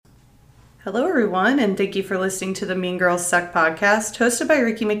Hello, everyone, and thank you for listening to the Mean Girls Suck podcast, hosted by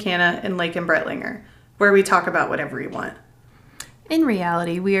Ricky McKenna and Lakin Bretlinger, where we talk about whatever we want. In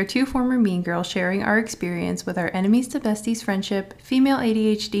reality, we are two former mean girls sharing our experience with our enemies to besties friendship, female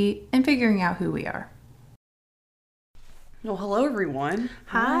ADHD, and figuring out who we are. Well, hello, everyone.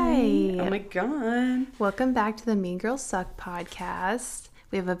 Hi. Oh, my God. Welcome back to the Mean Girls Suck podcast.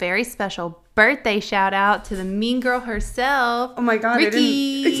 We have a very special birthday shout out to the mean girl herself. Oh, my God.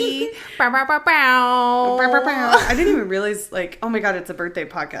 Ricky. Bow, bow, bow, bow. I didn't even realize, oh my God, it's a birthday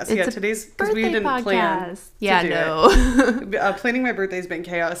podcast. It's today's, because we didn't podcast. plan. Yeah, no. Planning my birthday's been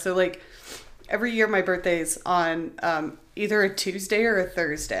chaos. So, every year my birthday's on either a Tuesday or a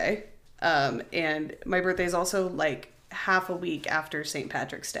Thursday. And my birthday's also, half a week after St.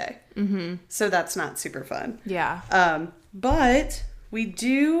 Patrick's Day. Mm-hmm. So that's not super fun. Yeah. But we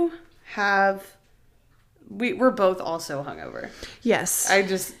do have... We're both also hungover. Yes.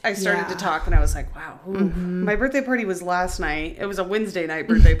 I started to talk and I was like, wow. My birthday party was last night. It was a Wednesday night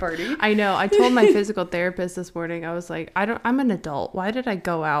birthday party. I know. I told my physical therapist this morning, I was like, I'm an adult. Why did I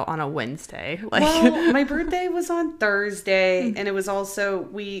go out on a Wednesday? Well, my birthday was on Thursday and it was also,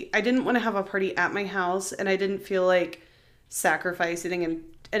 I didn't want to have a party at my house and I didn't feel like sacrificing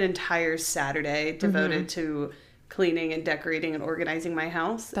an entire Saturday devoted to cleaning and decorating and organizing my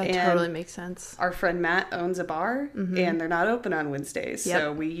house. That totally makes sense. Our friend Matt owns a bar and they're not open on Wednesdays. Yep.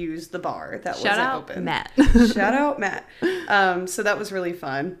 So we used the bar that wasn't open. Shout out Matt. So that was really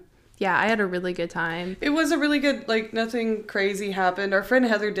fun. Yeah, I had a really good time. It was a really good, nothing crazy happened. Our friend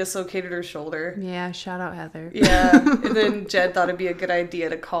Heather dislocated her shoulder. Yeah, shout out Heather. Yeah. And then Jed thought it'd be a good idea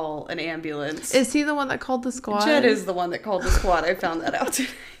to call an ambulance. Is he the one that called the squad? Jed is the one that called the squad. I found that out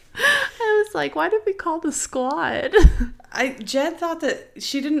today. I was like, why did we call the squad? Jed thought that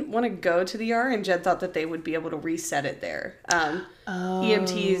she didn't want to go to the ER, and Jed thought that they would be able to reset it there.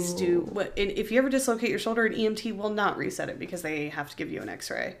 EMTs do, if you ever dislocate your shoulder, an EMT will not reset it because they have to give you an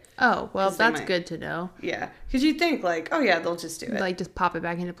x-ray. Oh, well, that's good to know. Yeah, because you'd think they'll just do it. Just pop it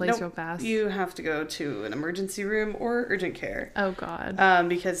back into place real fast. You have to go to an emergency room or urgent care. Oh, God.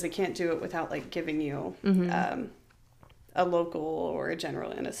 Because they can't do it without, giving you a local or a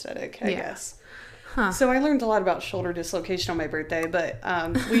general anesthetic, I guess. Huh. So I learned a lot about shoulder dislocation on my birthday, but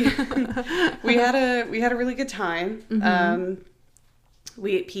we had a really good time. Mm-hmm.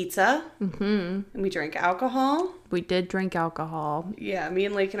 We ate pizza, and we drank alcohol. We did drink alcohol. Yeah, me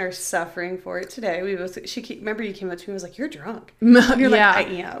and Lakin are suffering for it today. Remember you came up to me and was like, "You're drunk." And you're like, "I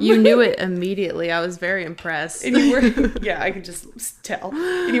am." You knew it immediately. I was very impressed. And you were, yeah, I could just tell.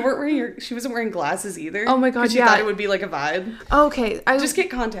 And you weren't she wasn't wearing glasses either. Oh my God, she thought it would be like a vibe. Okay. Just get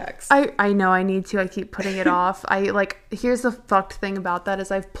contacts. I know I need to. I keep putting it off. Here's the fucked thing about that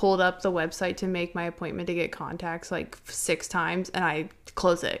is I've pulled up the website to make my appointment to get contacts 6 times and I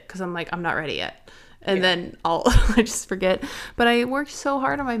close it because I'm like, I'm not ready yet. And then I just forget. But I worked so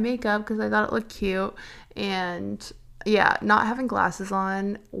hard on my makeup because I thought it looked cute. And yeah, not having glasses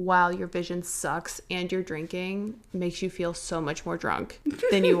on while your vision sucks and you're drinking makes you feel so much more drunk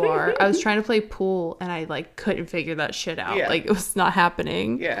than you are. I was trying to play pool and I couldn't figure that shit out. Yeah. It was not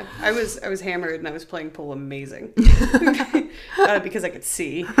happening. Yeah. I was hammered and I was playing pool amazing. Because I could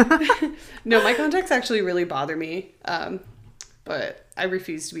see. No, my contacts actually really bother me. But I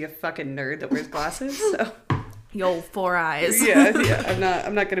refuse to be a fucking nerd that wears glasses, so. Yo, 4 eyes. Yeah.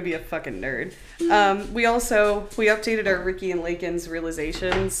 I'm not gonna be a fucking nerd. We updated our Ricky and Lakin's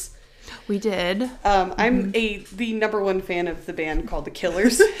realizations. We did. I'm the number one fan of the band called The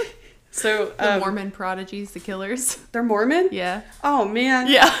Killers. So the Mormon prodigies, The Killers. They're Mormon? Yeah. Oh man.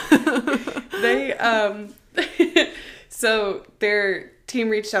 Yeah. They so their team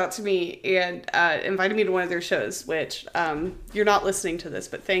reached out to me and invited me to one of their shows, which you're not listening to this,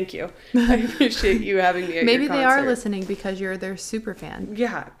 but thank you. I appreciate you having me at Maybe your concert. They are listening because you're their super fan.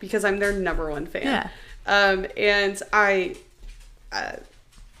 Yeah, because I'm their number one fan. Yeah. And I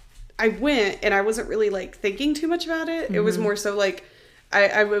went and I wasn't really thinking too much about it. Mm-hmm. It was more so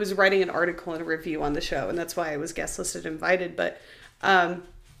I was writing an article and a review on the show, and that's why I was guest listed and invited, but I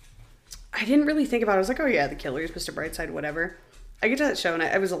didn't really think about it. I was like, oh yeah, The Killers, Mr. Brightside, whatever. I get to that show and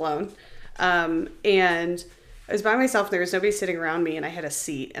I was alone. And I was by myself and there was nobody sitting around me and I had a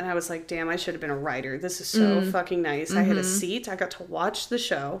seat and I was like, damn, I should have been a writer. This is so fucking nice. Mm-hmm. I had a seat. I got to watch the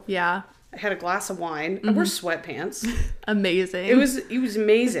show. Yeah. I had a glass of wine. I wore sweatpants. Amazing. It was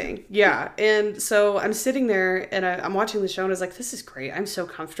amazing. Yeah. And so I'm sitting there and I'm watching the show and I was like, this is great. I'm so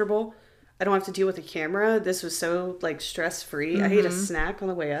comfortable. I don't have to deal with the camera. This was so stress free. I ate a snack on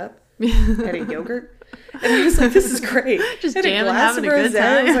the way up. I had a yogurt. And I was like, this is great. Just I had jamming, having a of good rosé.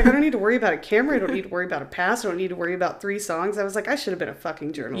 I was time. like, I don't need to worry about a camera. I don't need to worry about a pass. I don't need to worry about 3 songs. I was like, I should have been a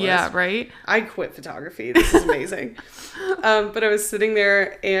fucking journalist. Yeah, right? I quit photography. This is amazing. But I was sitting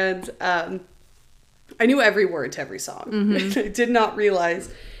there and I knew every word to every song. Mm-hmm. I did not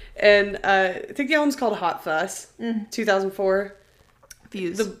realize. And I think the album's called Hot Fuss, 2004.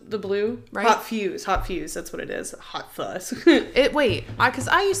 Fuse. The blue? Right. Hot Fuse. That's what it is. Hot Fuss. Wait, because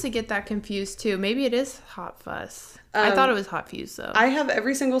I used to get that confused too. Maybe it is Hot Fuss. I thought it was Hot Fuse though. I have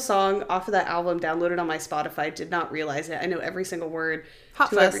every single song off of that album downloaded on my Spotify. Did not realize it. I know every single word. Hot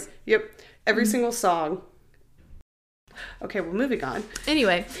Fuss. Every single song. Okay, well, moving on.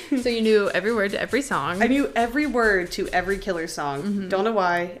 Anyway, so you knew every word to every song. I knew every word to every Killer song. Mm-hmm. Don't know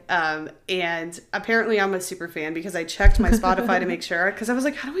why. And apparently I'm a super fan because I checked my Spotify to make sure. Because I was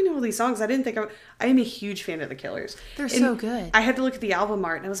like, how do I know all these songs? I didn't think I am a huge fan of the Killers. They're And so good. I had to look at the album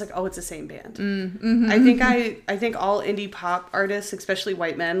art and I was like, oh, it's the same band. Mm-hmm. I think all indie pop artists, especially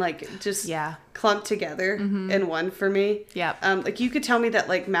white men, like just clumped together in one for me. Yeah. Like you could tell me that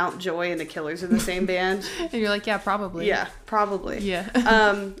like Mount Joy and the Killers are the same band. And you're like, yeah, probably. Yeah, probably. Yeah.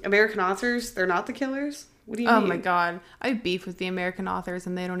 American Authors, they're not the Killers? What do you mean? Oh my God. I have beef with the American Authors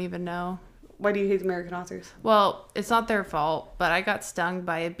and they don't even know. Why do you hate American Authors? Well, it's not their fault, but I got stung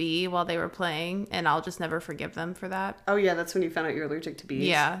by a bee while they were playing and I'll just never forgive them for that. Oh yeah, that's when you found out you're allergic to bees.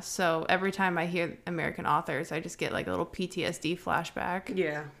 Yeah, so every time I hear American Authors, I just get like a little PTSD flashback.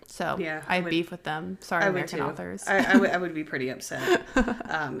 Yeah. So yeah, I have beef with them. Sorry, American Authors. I would be pretty upset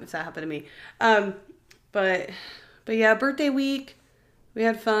if that happened to me. But yeah, birthday week, we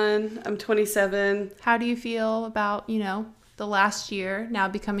had fun. I'm 27. How do you feel about, the last year, now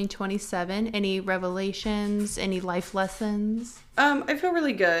becoming 27? Any revelations, any life lessons? I feel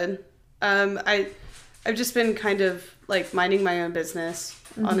really good. I've just been kind of like minding my own business,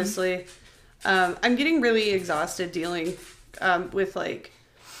 honestly. I'm getting really exhausted dealing with like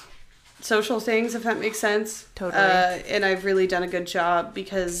social things, if that makes sense. Totally. And I've really done a good job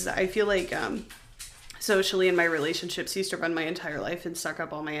because I feel like socially in my relationships used to run my entire life and suck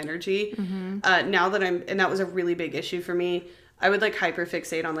up all my energy. Now that and that was a really big issue for me. I would like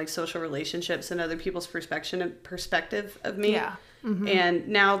hyperfixate on like social relationships and other people's perspective of me. Yeah. And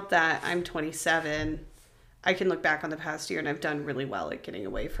now that I'm 27, I can look back on the past year and I've done really well at getting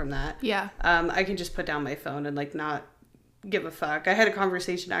away from that. Yeah. I can just put down my phone and like not give a fuck. I had a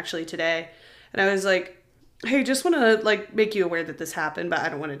conversation actually today and I was like, hey, just want to like make you aware that this happened, but I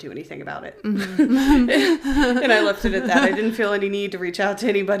don't want to do anything about it. And I left it at that. I didn't feel any need to reach out to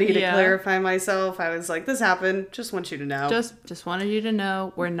anybody to clarify myself. I was like, this happened. Just want you to know. Just wanted you to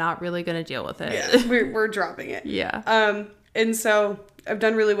know we're not really going to deal with it. Yeah, we're dropping it. Yeah. And so I've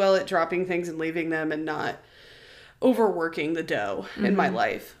done really well at dropping things and leaving them and not overworking the dough in my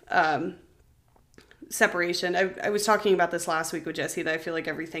life. Separation. I was talking about this last week with Jesse that I feel like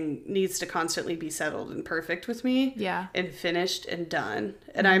everything needs to constantly be settled and perfect with me. Yeah. And finished and done.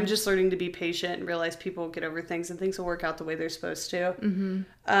 And I'm just learning to be patient and realize people get over things and things will work out the way they're supposed to.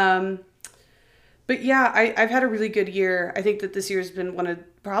 But yeah, I've had a really good year. I think that this year's been one of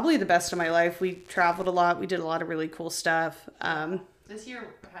probably the best of my life. We traveled a lot. We did a lot of really cool stuff. This year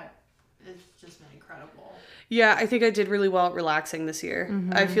has just been incredible. Yeah, I think I did really well at relaxing this year.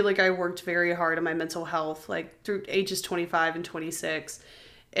 I feel like I worked very hard on my mental health, like through ages 25 and 26.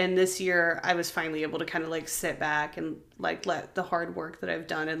 And this year I was finally able to kind of like sit back and like let the hard work that I've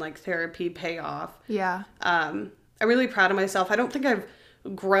done in like therapy pay off. Yeah. I'm really proud of myself. I don't think I've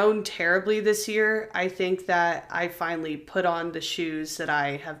grown terribly this year. I think that I finally put on the shoes that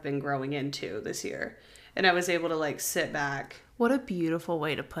I have been growing into this year. And I was able to like sit back. What a beautiful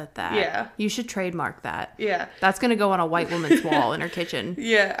way to put that. Yeah. You should trademark that. Yeah. That's going to go on a white woman's wall in her kitchen.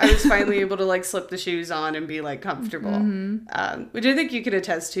 Yeah. I was finally able to like slip the shoes on and be like comfortable. Which I think you could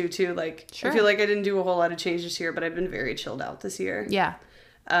attest to too. Like, Sure. I feel like I didn't do a whole lot of change this year, but I've been very chilled out this year. Yeah.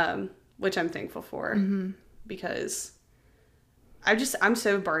 Which I'm thankful for because I'm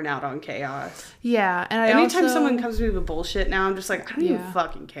so burnt out on chaos. Yeah. And Anytime someone comes to me with bullshit now, I'm just like, I don't even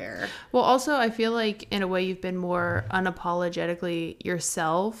fucking care. Well, also, I feel like in a way you've been more unapologetically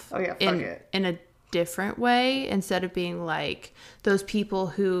yourself. Oh, yeah, fuck it. In a different way, instead of being like those people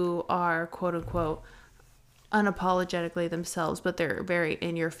who are quote unquote unapologetically themselves, but they're very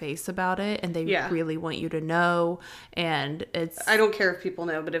in your face about it and they really want you to know. And I don't care if people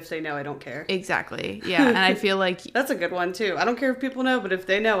know, but if they know, I don't care. Exactly. Yeah. And I feel like that's a good one too. I don't care if people know, but if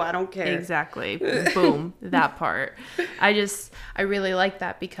they know, I don't care. Exactly. Boom. That part. I really like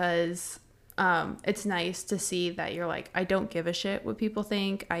that because it's nice to see that you're like, I don't give a shit what people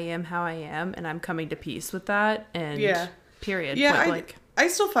think. I am how I am and I'm coming to peace with that. And period. Yeah, I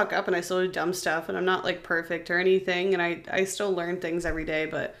still fuck up and I still do dumb stuff and I'm not like perfect or anything. And I still learn things every day,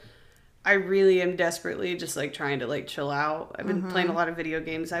 but I really am desperately just like trying to like chill out. I've been playing a lot of video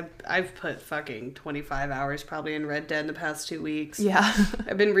games. I've put fucking 25 hours probably in Red Dead in the past 2 weeks. Yeah.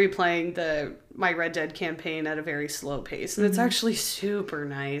 I've been replaying my Red Dead campaign at a very slow pace, and it's actually super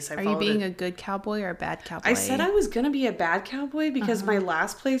nice. Are you being a good cowboy or a bad cowboy? I said I was gonna be a bad cowboy because my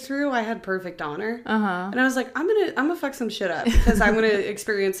last playthrough I had perfect honor, and I was like, I'm gonna fuck some shit up because I want to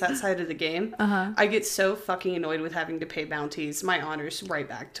experience that side of the game. I get so fucking annoyed with having to pay bounties. My honor's right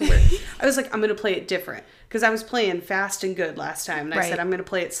back to where I was like, I'm gonna play it different because I was playing fast and good last time, and I said I'm gonna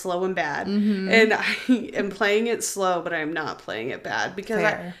play it slow and bad, and I am playing it slow, but I am not playing it bad because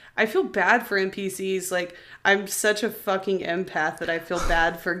I feel bad for NPCs. Like, I'm such a fucking empath that I feel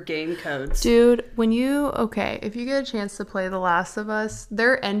bad for game codes. Dude, if you get a chance to play The Last of Us,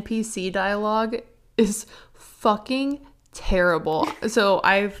 their NPC dialogue is fucking terrible. So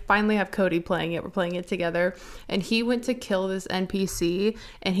I finally have Cody playing it. We're playing it together. And he went to kill this NPC,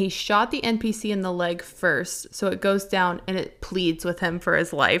 and he shot the NPC in the leg first. So it goes down, and it pleads with him for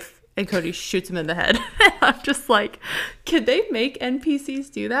his life. And Cody shoots him in the head. I'm just like, could they make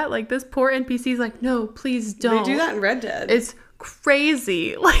NPCs do that? Like, this poor NPC's like, no, please don't. They do that in Red Dead. It's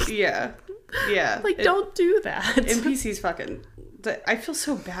crazy. Like, yeah. Like, don't do that. NPCs fucking... I feel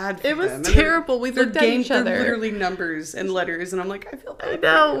so bad for them. It was terrible. We looked at each other. They're literally numbers and letters, and I'm like, I feel bad. I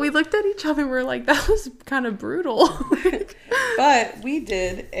know. We looked at each other and we were like, that was kind of brutal. But we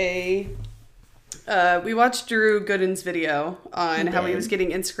did we watched Drew Gooden's video on how he was getting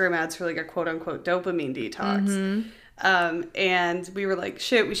Instagram ads for like a quote-unquote dopamine detox. And we were like,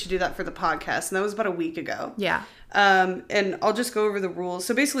 shit, we should do that for the podcast. And that was about a week ago. Yeah. And I'll just go over the rules.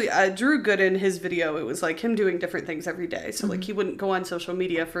 So basically, Drew Gooden, his video, it was like him doing different things every day. So like he wouldn't go on social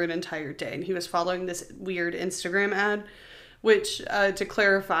media for an entire day. And he was following this weird Instagram ad, which, to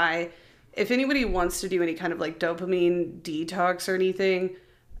clarify, if anybody wants to do any kind of like dopamine detox or anything,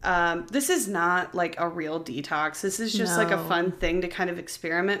 this is not like a real detox. This is just like a fun thing to kind of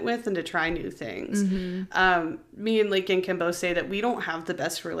experiment with and to try new things. Me and Lincoln can both say that we don't have the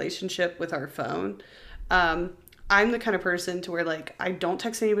best relationship with our phone. I'm the kind of person to where like I don't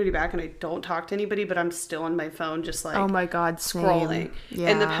text anybody back and I don't talk to anybody, but I'm still on my phone just like, oh my God, scrolling.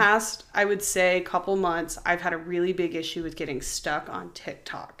 Yeah. In the past, I would say couple months, I've had a really big issue with getting stuck on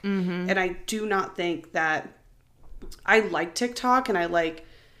TikTok. And I do not think that I like TikTok, and I like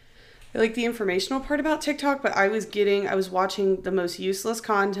the informational part about TikTok, but I was watching the most useless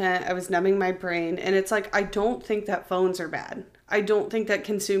content. I was numbing my brain, and it's like, I don't think that phones are bad. I don't think that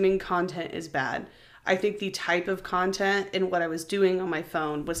consuming content is bad. I think the type of content and what I was doing on my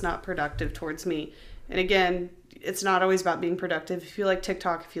phone was not productive towards me. And again, it's not always about being productive. If you like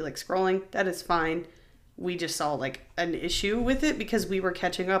TikTok, if you like scrolling, that is fine. We just saw like an issue with it because we were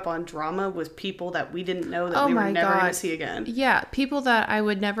catching up on drama with people that we didn't know that we were never going to see again. Yeah, people that I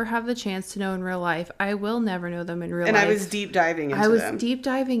would never have the chance to know in real life. I will never know them in real life. And I was deep diving into them. Deep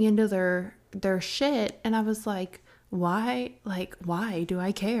diving into their shit, and I was like, why do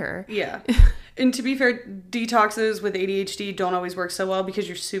I care? Yeah. And to be fair, detoxes with ADHD don't always work so well because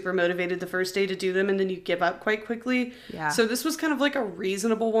you're super motivated the first day to do them and then you give up quite quickly. Yeah. So this was kind of like a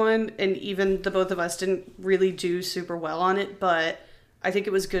reasonable one, and even the both of us didn't really do super well on it, but I think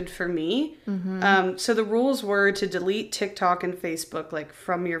it was good for me. So the rules were to delete TikTok and Facebook like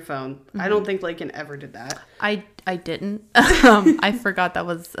from your phone. I don't think Lakin ever did that. I didn't. I forgot that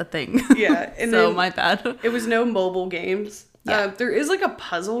was a thing. Yeah. And so my bad. It was no mobile games. Yeah. There is like a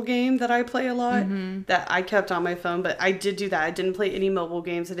puzzle game that I play a lot that I kept on my phone, but I did do that. I didn't play any mobile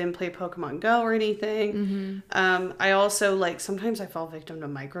games. I didn't play Pokemon Go or anything. I also sometimes I fall victim to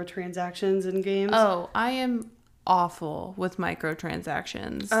microtransactions in games. Oh, I am awful with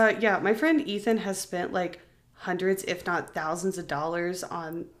microtransactions. Yeah, my friend Ethan has spent like hundreds, if not thousands of dollars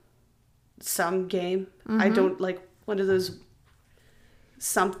on some game. I don't like one of those.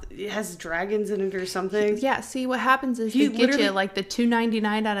 It has dragons in it or something. Yeah, see what happens is he get you like the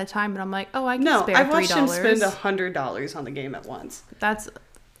 $2.99 at a time, and I'm like, oh, I can spare $3. I watched him spend $100 on the game at once. That's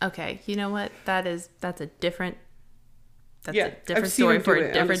okay. You know what? That's a different. That's a different story for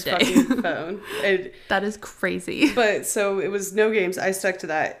a different day. Phone. That is crazy. But so it was no games. I stuck to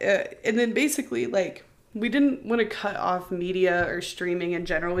that, and then basically like we didn't want to cut off media or streaming in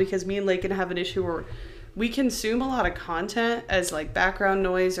general because me and Lakin have an issue where we consume a lot of content as like background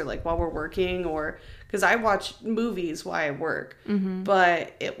noise or like while we're working, or because I watch movies while I work,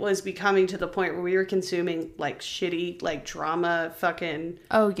 but it was becoming to the point where we were consuming like shitty like drama fucking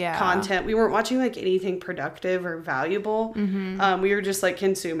content. We weren't watching like anything productive or valuable. We were just like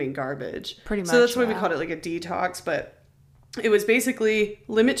consuming garbage. Pretty much. So that's why we called it like a detox. But it was basically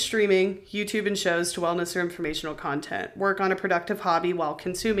limit streaming, YouTube and shows to wellness or informational content. Work on a productive hobby while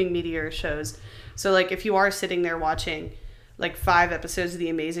consuming media or shows. So, like, if you are sitting there watching, like, 5 episodes of The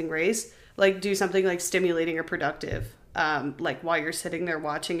Amazing Race, like, do something, like, stimulating or productive, like, while you're sitting there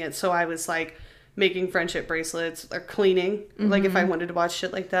watching it. So I was, like, making friendship bracelets or cleaning. Mm-hmm. Like, if I wanted to watch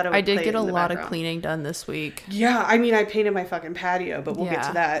shit like that, I did get a lot of cleaning done this week. Yeah, I mean, I painted my fucking patio, but we'll get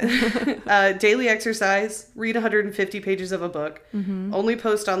to that. Daily exercise, read 150 pages of a book, only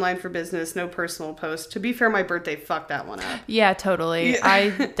post online for business, no personal post. To be fair, my birthday fucked that one up. Yeah, totally. Yeah. I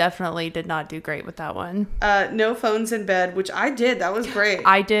definitely did not do great with that one. No phones in bed, which I did. That was great.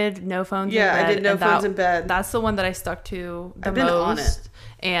 I did no phones in bed. Yeah, I did no phones in bed. That's the one that I stuck to the most. I've been on it.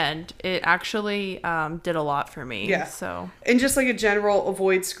 And it actually did a lot for me. Yeah. So. And just like a general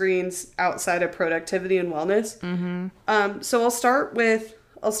avoid screens outside of productivity and wellness. Mm-hmm. So I'll start with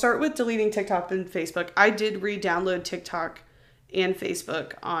deleting TikTok and Facebook. I did re-download TikTok and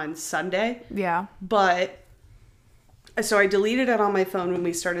Facebook on Sunday. Yeah. But so I deleted it on my phone when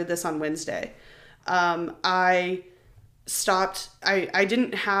we started this on Wednesday. I stopped. I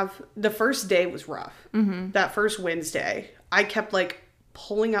didn't have, the first day was rough. Mm-hmm. That first Wednesday, I kept like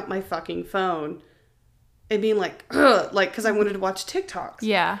pulling up my fucking phone and being like, ugh, like, because I wanted to watch TikToks.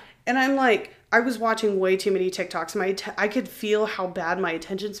 Yeah. And I'm like, I was watching way too many TikToks. I could feel how bad my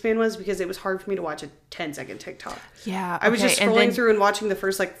attention span was because it was hard for me to watch a 10-second TikTok. Yeah. I was just scrolling through and watching the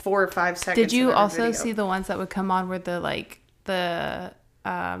first like 4 or 5 seconds. Did you also see the ones that would come on where the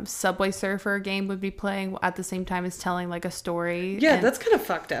Subway Surfer game would be playing at the same time as telling like a story? Yeah, that's kind of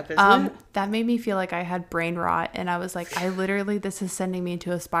fucked up, isn't it? That made me feel like I had brain rot, and I was like, this is sending me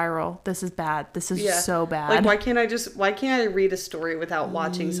into a spiral. This is bad. This is so bad. Like, why can't I read a story without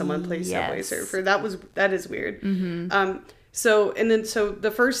watching someone play Subway Surfer? That is weird. Mm-hmm. So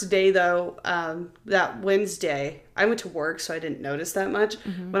the first day though, that Wednesday, I went to work, so I didn't notice that much.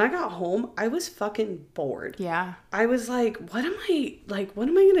 Mm-hmm. When I got home, I was fucking bored. Yeah. I was like, what am I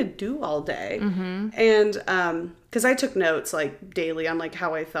going to do all day? Mm-hmm. And, cause I took notes like daily on like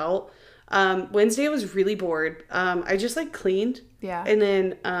how I felt. Wednesday I was really bored. I just like cleaned. Yeah. And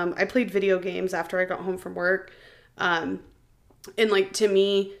then, I played video games after I got home from work. And like, to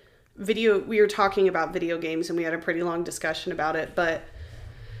me, we were talking about video games and we had a pretty long discussion about it, but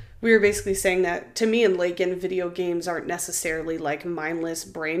we were basically saying that to me and Lakin, video games aren't necessarily like mindless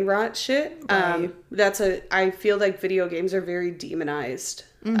brain rot shit. Right. I feel like video games are very demonized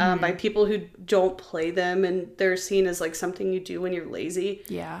by people who don't play them, and they're seen as like something you do when you're lazy.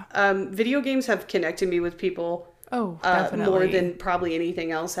 Yeah. Video games have connected me with people. Oh, definitely. More than probably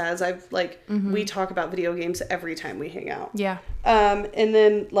anything else has. We talk about video games every time we hang out. Yeah. And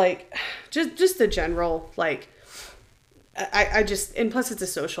then like, just the general, like, I just, and plus it's a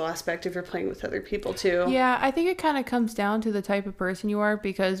social aspect if you're playing with other people too. Yeah, I think it kind of comes down to the type of person you are,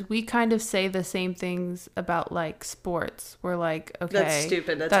 because we kind of say the same things about like sports. We're like, okay, that's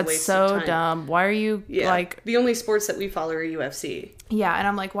stupid. That's a waste so of time. Dumb. Why are you like, the only sports that we follow are UFC. Yeah, and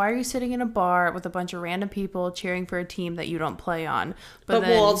I'm like, why are you sitting in a bar with a bunch of random people cheering for a team that you don't play on? But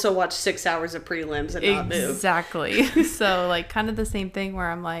then, we'll also watch 6 hours of prelims and not move. Exactly. So like kind of the same thing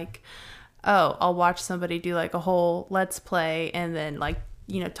where I'm like, oh, I'll watch somebody do like a whole let's play and then like,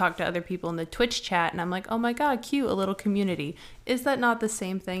 talk to other people in the Twitch chat, and I'm like, oh my god, cute, a little community. Is that not the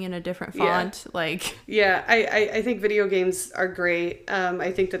same thing in a different font? Yeah. Like, yeah, I think video games are great.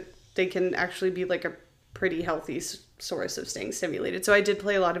 I think that they can actually be like a pretty healthy source of staying stimulated. So I did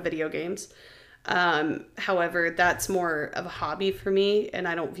play a lot of video games. However, that's more of a hobby for me, and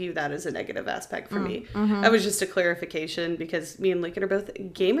I don't view that as a negative aspect for me. Mm-hmm. That was just a clarification because me and Lincoln are both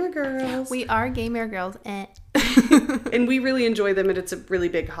gamer girls. We are gamer girls. And we really enjoy them, and it's a really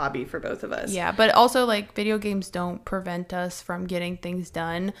big hobby for both of us. Yeah, but also like video games don't prevent us from getting things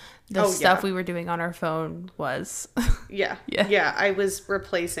done. The stuff we were doing on our phone was yeah. I was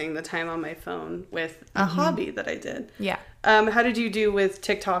replacing the time on my phone with a hobby that I did. Yeah. How did you do with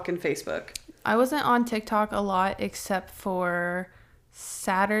TikTok and Facebook? I wasn't on TikTok a lot except for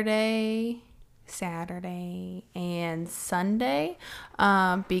Saturday and Sunday,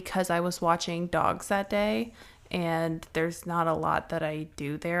 because I was watching dogs that day, and there's not a lot that I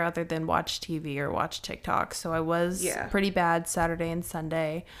do there other than watch TV or watch TikTok. So I was pretty bad Saturday and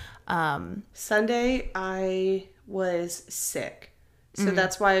Sunday. Sunday I was sick. So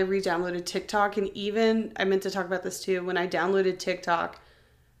that's why I re-downloaded TikTok. And even, I meant to talk about this too, when I downloaded TikTok,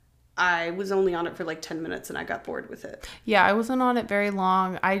 I was only on it for like 10 minutes and I got bored with it. Yeah, I wasn't on it very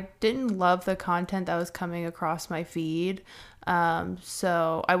long. I didn't love the content that was coming across my feed.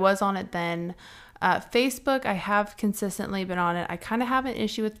 So I was on it then. Facebook, I have consistently been on it. I kind of have an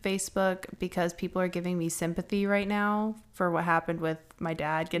issue with Facebook because people are giving me sympathy right now for what happened with my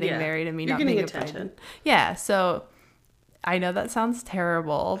dad getting married and me not being attention. Yeah, so I know that sounds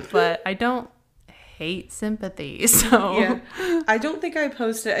terrible, but I don't hate sympathy. So yeah, I don't think I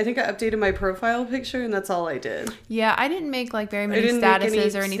posted. I think I updated my profile picture, and that's all I did. Yeah, I didn't make like very many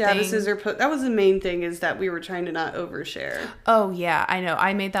statuses or anything. Statuses or that was the main thing, is that we were trying to not overshare. Oh yeah, I know.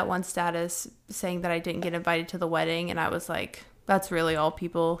 I made that one status saying that I didn't get invited to the wedding, and I was like, that's really all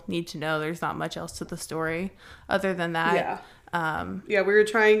people need to know. There's not much else to the story other than that. Yeah. We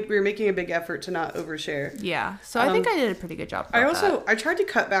were making a big effort to not overshare. Yeah. So I think I did a pretty good job. I tried to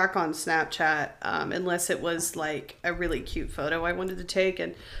cut back on Snapchat, unless it was like a really cute photo I wanted to take.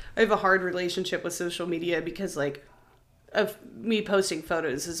 And I have a hard relationship with social media because like of me posting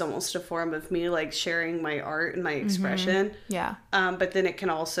photos is almost a form of me like sharing my art and my expression. Yeah. But then it can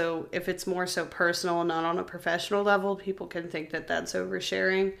also, if it's more so personal, not on a professional level, people can think that that's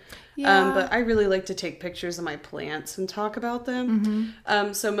oversharing. Yeah. But I really like to take pictures of my plants and talk about them.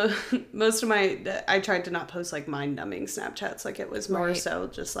 So most of I tried to not post like mind-numbing Snapchats. Like it was more so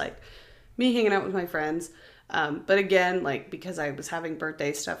just like me hanging out with my friends. But again, like because I was having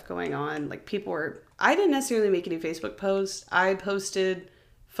birthday stuff going on, like I didn't necessarily make any Facebook posts. I posted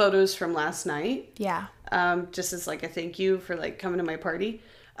photos from last night. Yeah. Just as like a thank you for like coming to my party.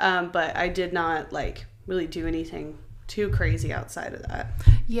 But I did not like really do anything too crazy outside of that.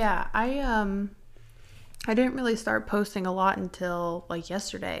 Yeah. I didn't really start posting a lot until like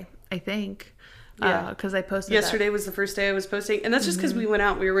yesterday, I think. Yeah, because I posted yesterday was the first day I was posting, and that's just because we went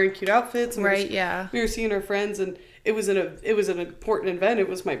out. We were wearing cute outfits, and we were seeing our friends, and it was an important event. It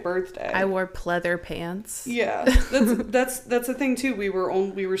was my birthday. I wore pleather pants. Yeah, that's the thing too. We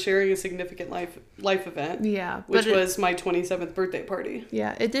were sharing a significant life event. Yeah, which was my 27th birthday party.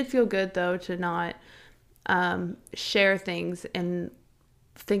 Yeah, it did feel good though to not share things and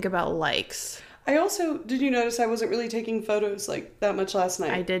think about likes. Did you notice I wasn't really taking photos like that much last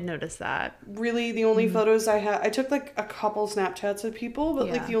night? I did notice that. Really, the only photos I had, I took like a couple Snapchats of people, but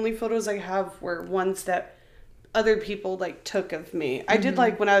like the only photos I have were ones that other people like took of me. I did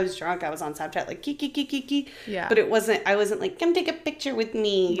like when I was drunk, I was on Snapchat like kiki. Yeah. But I wasn't like, come take a picture with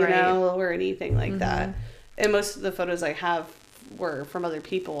me, you know, or anything like that. And most of the photos I have were from other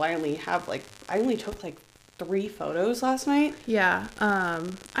people. I only took like 3 photos last night. Yeah.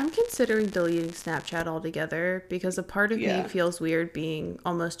 I'm considering deleting Snapchat altogether because a part of me feels weird being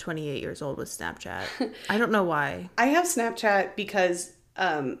almost 28 years old with Snapchat. I don't know why. I have Snapchat because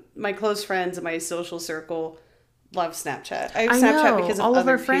my close friends in my social circle love Snapchat. I have Snapchat because all of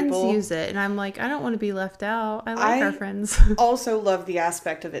our friends use it, and I'm like, I don't want to be left out. I like our friends. Also love the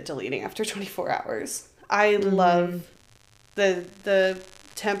aspect of it deleting after 24 hours. I love the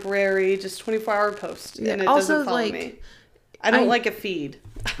temporary, just 24-hour post, and it doesn't follow me. I don't like a feed.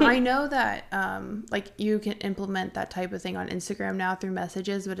 I know that like you can implement that type of thing on Instagram now through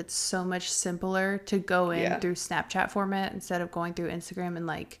messages, but it's so much simpler to go in through Snapchat format instead of going through Instagram. And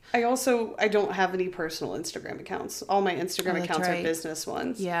like I don't have any personal Instagram accounts. All my Instagram accounts are business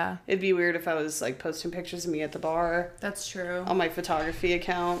ones. Yeah, it'd be weird if I was like posting pictures of me at the bar. That's true. On my photography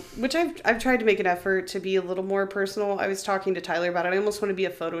account, which I've tried to make an effort to be a little more personal. I was talking to Tyler about it. I almost want to be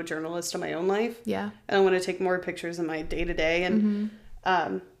a photojournalist in my own life. Yeah, and I want to take more pictures of my day to day and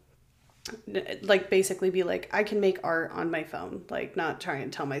like basically be like, I can make art on my phone, like not try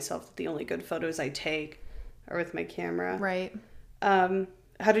and tell myself that the only good photos I take are with my camera. Right.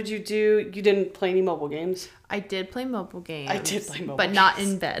 How did you do? You didn't play any mobile games? I did play mobile games. I did play mobile but games. Not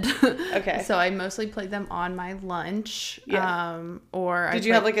in bed. Okay. So I mostly played them on my lunch. Yeah. Did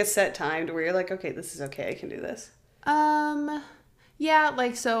you have like a set time to where you're like, okay, this is okay, I can do this? Yeah,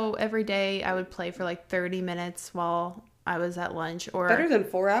 like so every day I would play for like 30 minutes while I was at lunch. Or better than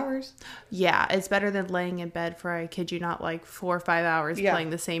 4 hours. Yeah, it's better than laying in bed for, I kid you not, like 4 or 5 hours playing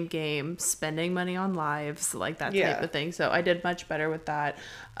the same game, spending money on lives, like that type of thing. So I did much better with that.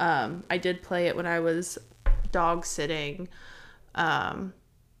 I did play it when I was dog sitting,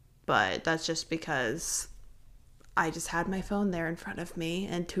 but that's just because I just had my phone there in front of me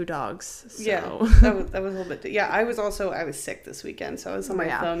and 2 dogs. So. Yeah, that was a little bit. Yeah, I was sick this weekend, so I was on my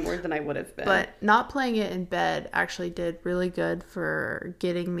phone more than I would have been. But not playing it in bed actually did really good for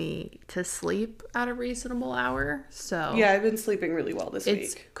getting me to sleep at a reasonable hour. So yeah, I've been sleeping really well this week.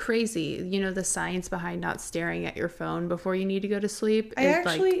 It's crazy. You know, the science behind not staring at your phone before you need to go to sleep is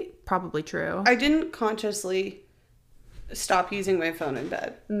like probably true. I didn't consciously stop using my phone in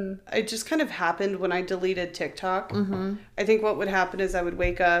bed. It just kind of happened when I deleted TikTok. I think what would happen is I would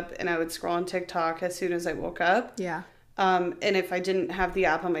wake up and I would scroll on TikTok as soon as I woke up. Yeah. And if I didn't have the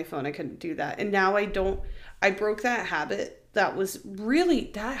app on my phone, I couldn't do that. And now I broke that habit. That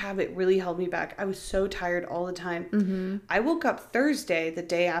habit really held me back. I was so tired all the time. Mm-hmm. I woke up Thursday, the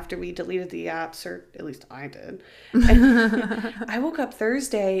day after we deleted the apps, or at least I did. I woke up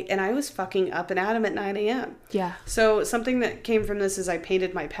Thursday and I was fucking up and at 'em at 9 a.m. Yeah. So something that came from this is I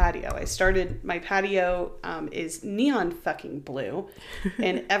painted my patio. My patio is neon fucking blue,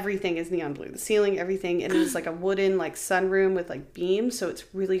 and everything is neon blue. The ceiling, everything, and it's like a wooden like sunroom with like beams, so it's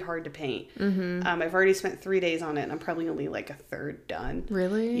really hard to paint. Mm-hmm. I've already spent 3 days on it, and I'm probably only like a third done.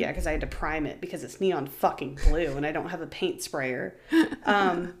 Really? Yeah, because I had to prime it because it's neon fucking blue, and I don't have a paint sprayer.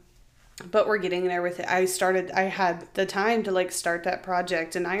 But we're getting there with it. I had the time to like start that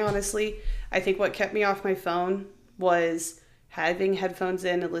project, and I think what kept me off my phone was having headphones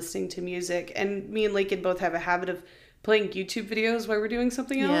in and listening to music. And me and Lakin both have a habit of playing YouTube videos while we're doing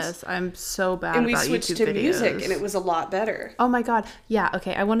something else. Yes, I'm so bad about YouTube videos. And we switched to music, and it was a lot better. Oh my God. Yeah,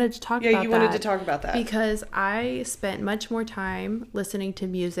 okay. I wanted to talk about that. Yeah, you wanted to talk about that. Because I spent much more time listening to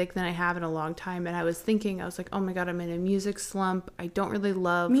music than I have in a long time. And I was like, oh my God, I'm in a music slump. I don't really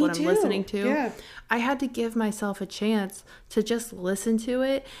love what I'm listening to. Yeah. I had to give myself a chance to just listen to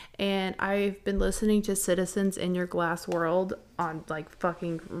it. And I've been listening to Citizens in Your Glass World on like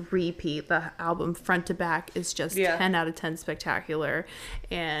fucking repeat. The album front to back is just 10 out of 10 spectacular,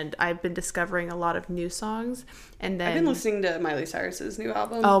 and I've been discovering a lot of new songs. And then I've been listening to Miley Cyrus's new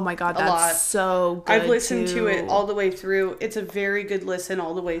album. Oh my God, that's so good. I've listened to it all the way through. It's a very good listen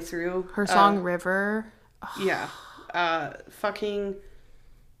all the way through. Her song River. Yeah. Fucking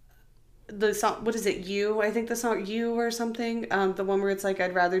the song, what is it, You? I think the song You or something. The one where it's like,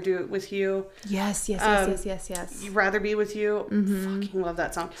 I'd rather do it with you. Yes. You'd rather be with you. Mm-hmm. Fucking love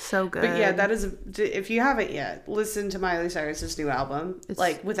that song. So good. But yeah, that is, if you haven't yet, listen to Miley Cyrus's new album. It's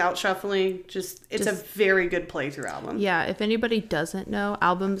like without shuffling, it's a very good playthrough album. Yeah, if anybody doesn't know,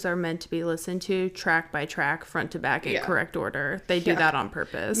 albums are meant to be listened to track by track, front to back in correct order. They do that on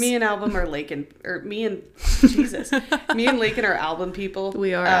purpose. Me and Lakin are album people.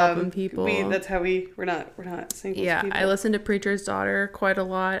 We are album people. That's how we're not singles people. I listen to Preacher's Daughter quite a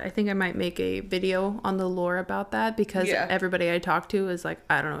lot. I think I might make a video on the lore about that, because everybody I talk to is like,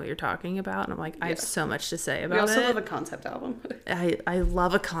 I don't know what you're talking about, and I'm like, I have so much to say about it. We also love a concept album. I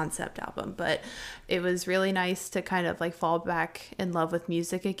love a concept album, but it was really nice to kind of like fall back in love with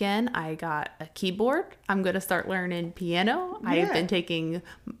music again. I got a keyboard. I'm going to start learning piano. I've been taking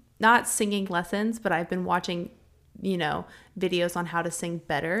not singing lessons, but I've been watching videos on how to sing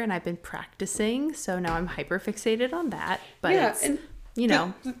better, and I've been practicing, so now I'm hyper fixated on that. But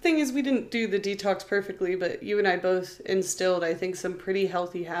the thing is, we didn't do the detox perfectly, but you and I both instilled, I think, some pretty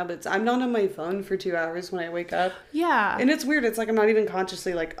healthy habits. I'm not on my phone for 2 hours when I wake up. Yeah. And it's weird. It's like I'm not even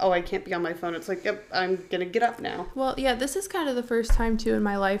consciously like, oh, I can't be on my phone. It's like, yep, I'm gonna get up now. Well, yeah, this is kind of the first time too in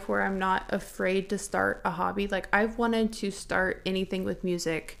my life where I'm not afraid to start a hobby. Like, I've wanted to start anything with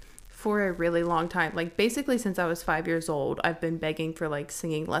music for a really long time. Like, basically since I was 5 years old, I've been begging for like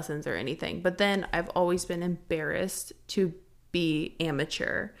singing lessons or anything. But then I've always been embarrassed to be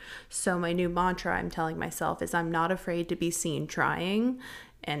amateur. So my new mantra I'm telling myself is I'm not afraid to be seen trying.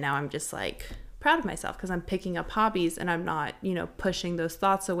 And now I'm just like proud of myself because I'm picking up hobbies and I'm not, pushing those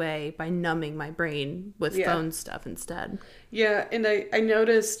thoughts away by numbing my brain with phone stuff instead. Yeah. And I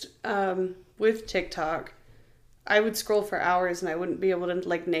noticed with TikTok, I would scroll for hours and I wouldn't be able to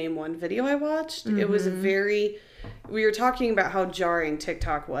like name one video I watched. Mm-hmm. It was we were talking about how jarring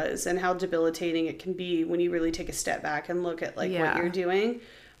TikTok was and how debilitating it can be when you really take a step back and look at like what you're doing.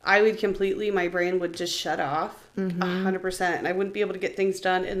 I would my brain would just shut off 100%, and I wouldn't be able to get things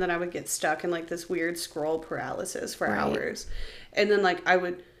done, and then I would get stuck in like this weird scroll paralysis for hours. And then like I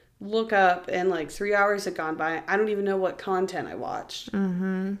would look up and like 3 hours had gone by. I don't even know what content I watched.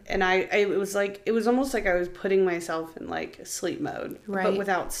 Mm-hmm. And it was almost like I was putting myself in like sleep mode, but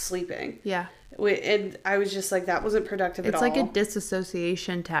without sleeping. Yeah. And I was just like, that wasn't productive at all. It's like a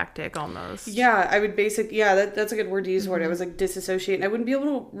disassociation tactic almost. Yeah, I would that's a good word to use for it. I was like disassociate, and I wouldn't be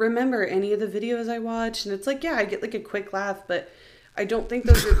able to remember any of the videos I watched. And it's like, I get like a quick laugh, but I don't think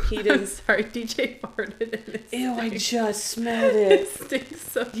those repeated. Sorry, DJ farted in it. Ew, I just smelled it. It stinks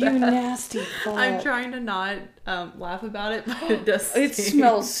so bad. You nasty fuck. I'm trying to not laugh about it, but it does stink. It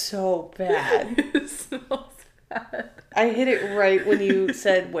smells so bad. It smells bad. I hit it right when you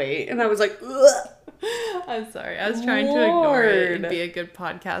said wait, and I was like, ugh. I'm sorry. I was trying to ignore it and be a good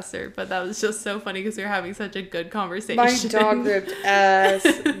podcaster, but that was just so funny because we were having such a good conversation. My dog ripped ass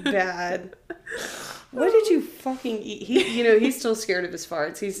bad. What did you fucking eat? He's still scared of his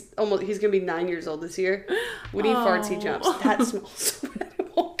farts. He's gonna be 9 years old this year. When he farts, he jumps. That smells so bad.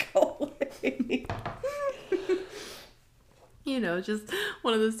 It won't go away. Just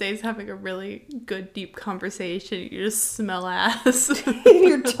one of those days having a really good, deep conversation. You just smell ass.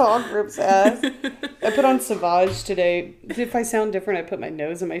 Your dog rips ass. I put on Sauvage today. If I sound different, I put my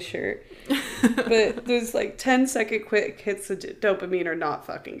nose in my shirt. But those 10-second quick hits of dopamine are not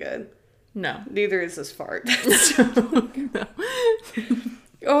fucking good. No. Neither is this fart. No.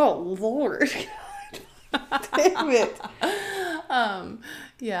 Oh, Lord. Damn it.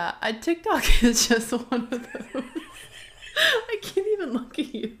 Yeah, TikTok is just one of those. I can't even look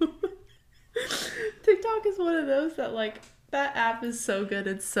at you. TikTok is one of those that that app is so good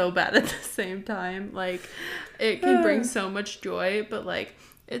and so bad at the same time. It can bring so much joy, but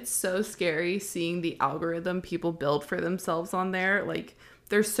it's so scary seeing the algorithm people build for themselves on there.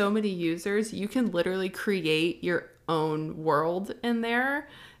 There's so many users, you can literally create your own world in there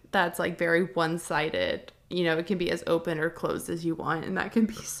that's very one-sided. It can be as open or closed as you want, and that can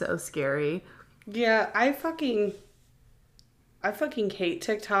be so scary. Yeah, I fucking hate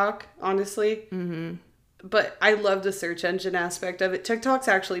TikTok, honestly. Mm-hmm. But I love the search engine aspect of it. TikTok's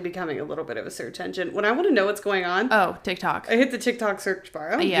actually becoming a little bit of a search engine. When I want to know what's going on, TikTok. I hit the TikTok search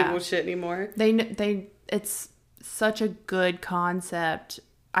bar. I don't Google shit anymore. It's such a good concept.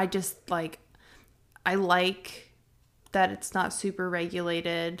 I just I like that it's not super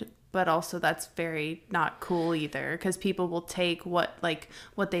regulated, but also that's very not cool either, because people will take what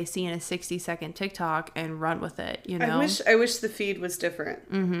they see in a 60-second TikTok and run with it, I wish the feed was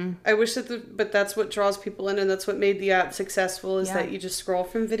different. Mm-hmm. I wish but that's what draws people in, and that's what made the app successful, is that you just scroll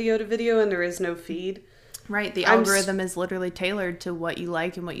from video to video and there is no feed. Right, the algorithm is literally tailored to what you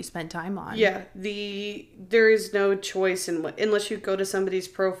like and what you spend time on. Yeah, there is no choice unless you go to somebody's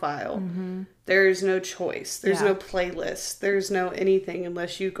profile. Mm-hmm. There is no choice. There's no playlist. There's no anything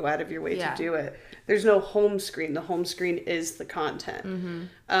unless you go out of your way to do it. There's no home screen. The home screen is the content,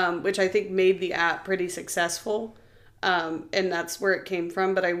 which I think made the app pretty successful, and that's where it came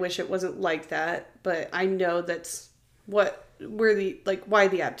from. But I wish it wasn't like that. But I know that's why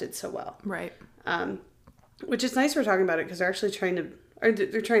the app did so well. Right. Which is nice we're talking about it, because they're actually trying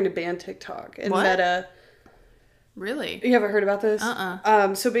to ban TikTok and what? Meta. Really? You haven't heard about this?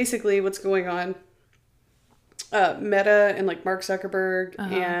 So basically what's going on, Meta and Mark Zuckerberg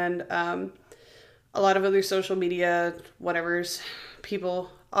and a lot of other social media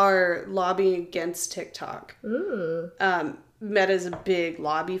people are lobbying against TikTok. Meta's a big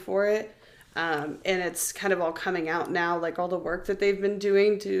lobby for it. And it's kind of all coming out now, all the work that they've been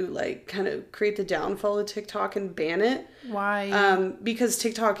doing to kind of create the downfall of TikTok and ban it. Why? Because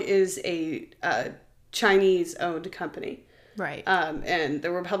TikTok is a Chinese owned company. Right. And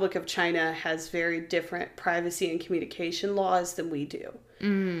the Republic of China has very different privacy and communication laws than we do.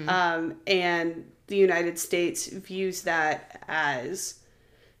 And the United States views that as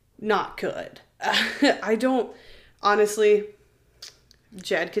not good. I don't, honestly,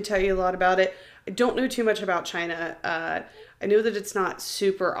 Jed could tell you a lot about it. I don't know too much about China. I know that it's not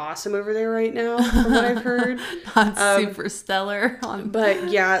super awesome over there right now, from what I've heard. Not super stellar. But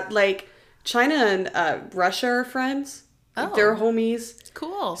yeah, China and Russia are friends. They're homies.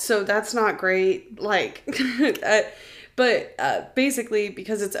 Cool. So that's not great. But basically,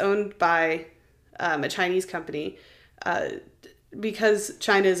 because it's owned by a Chinese company, because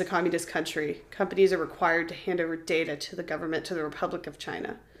China is a communist country, companies are required to hand over data to the government, to the Republic of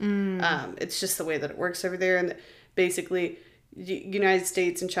China. It's just the way that it works over there. And basically, United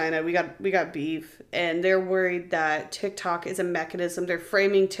States and China, we got beef, and they're worried that TikTok is a mechanism. They're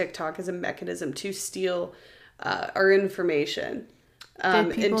framing TikTok as a mechanism to steal our information.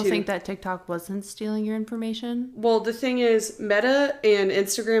 Did people think that TikTok wasn't stealing your information? Well, the thing is, Meta and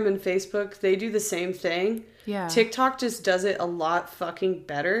Instagram and Facebook, they do the same thing. Yeah. TikTok just does it a lot fucking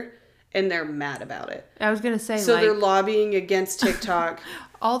better, and they're mad about it. I was going to say, so they're lobbying against TikTok.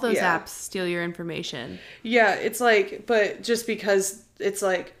 All those apps steal your information. Yeah, it's but just because it's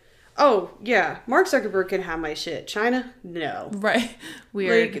oh, yeah, Mark Zuckerberg can have my shit. China? No. Right.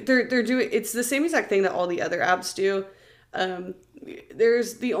 Weird. They're doing, it's the same exact thing that all the other apps do.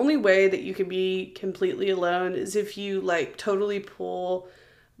 There's the only way that you can be completely alone is if you totally pull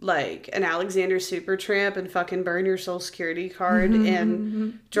an Alexander Supertramp and fucking burn your social security card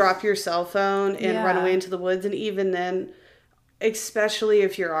and drop your cell phone and run away into the woods. And even then, especially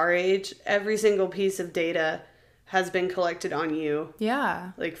if you're our age, every single piece of data has been collected on you.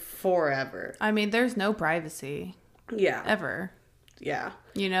 Yeah. Forever. I mean, there's no privacy. Yeah. Ever. Yeah.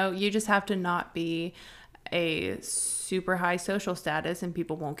 You just have to not be a super high social status and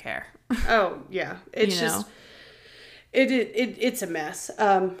people won't care. Oh, yeah. It's just... It's a mess.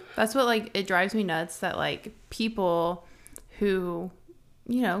 That's what it drives me nuts that people who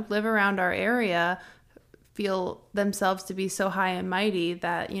live around our area feel themselves to be so high and mighty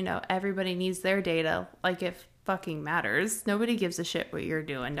that, everybody needs their data. Like, if fucking matters. Nobody gives a shit what you're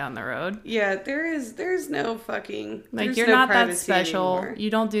doing down the road. Yeah, there's no fucking... Like, you're not that special. Anymore. You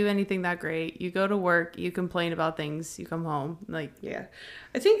don't do anything that great. You go to work, you complain about things, you come home. Like... Yeah.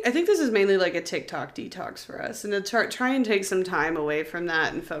 I think this is mainly like a TikTok detox for us. And to try and take some time away from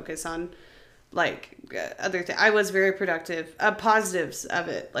that and focus on, like, other things. I was very productive. Positives of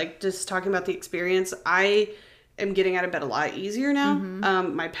it. Like, just talking about the experience. I am getting out of bed a lot easier now.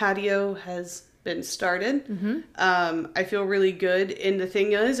 Mm-hmm. My patio has... been started. Mm-hmm. I feel really good. And the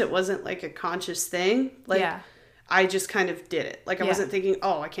thing is, it wasn't like a conscious thing. Like, I just kind of did it. Like, I wasn't thinking,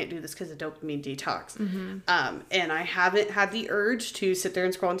 I can't do this because of dopamine detox. Mm-hmm. And I haven't had the urge to sit there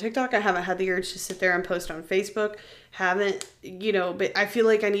and scroll on TikTok. I haven't had the urge to sit there and post on Facebook. But I feel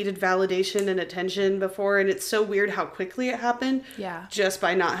like I needed validation and attention before. And it's so weird how quickly it happened. Yeah. Just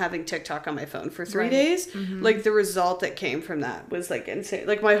by not having TikTok on my phone for 3 days. Mm-hmm. Like, the result that came from that was, like, insane.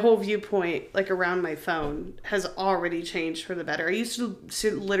 Like, my whole viewpoint, like, around my phone has already changed for the better. I used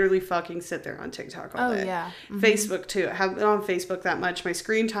to literally fucking sit there on TikTok all day. Yeah. Mm-hmm. Facebook, too. I haven't been on Facebook that much. My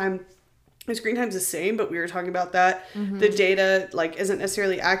screen time's the same, but we were talking about that. Mm-hmm. The data, like, isn't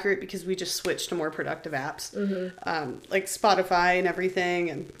necessarily accurate because we just switched to more productive apps. Mm-hmm. Like Spotify and everything,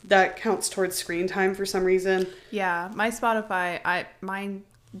 and that counts towards screen time for some reason. Yeah, my Spotify, mine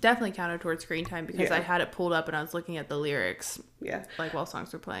definitely counted towards screen time because I had it pulled up and I was looking at the lyrics. Yeah. Like, while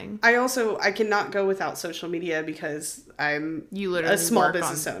songs were playing. I cannot go without social media because I'm a small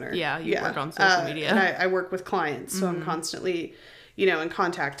business owner. Yeah, you work on social media. And I work with clients, so I'm constantly... in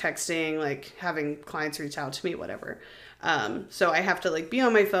contact, texting, like, having clients reach out to me, whatever. So I have to, like, be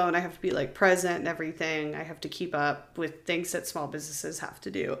on my phone. I have to be, like, present and everything. I have to keep up with things that small businesses have to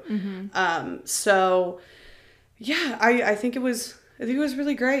do. Mm-hmm. I think it was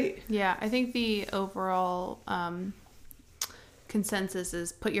really great. Yeah, I think the overall consensus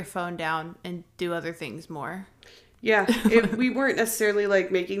is put your phone down and do other things more. Yeah, we weren't necessarily,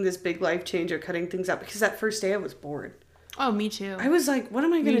 like, making this big life change or cutting things out because that first day I was bored. Oh, me too. I was like, what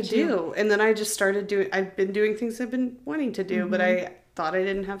am I going to do? And then I just started I've been doing things I've been wanting to do, but I thought I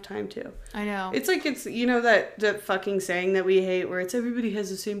didn't have time to. I know. It's like, that fucking saying that we hate where it's everybody has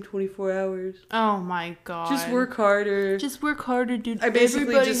the same 24 hours. Oh my God. Just work harder. Dude.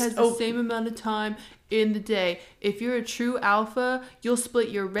 Everybody has the same amount of time in the day. If you're a true alpha, you'll split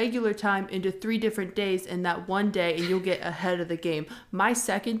your regular time into 3 different days in that one day and you'll get ahead of the game. My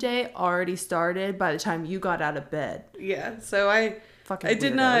second day already started by the time you got out of bed. Yeah, so I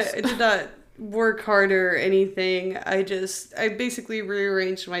did not work harder or anything. I basically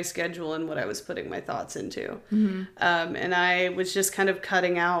rearranged my schedule and what I was putting my thoughts into. Mm-hmm. And I was just kind of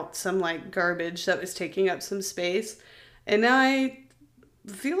cutting out some, like, garbage that was taking up some space. And now I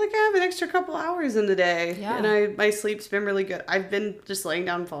feel like I have an extra couple hours in the day. Yeah. And my sleep's been really good. I've been just laying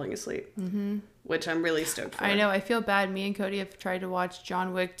down and falling asleep. Mm-hmm. Which I'm really stoked for. I know. I feel bad. Me and Cody have tried to watch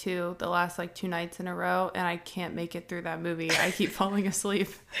John Wick 2 the last, 2 nights in a row, and I can't make it through that movie. I keep falling asleep.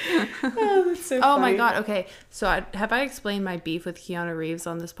 Oh, that's so funny. Oh, my God. Okay. So have I explained my beef with Keanu Reeves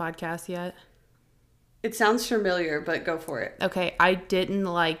on this podcast yet? It sounds familiar, but go for it. Okay. I didn't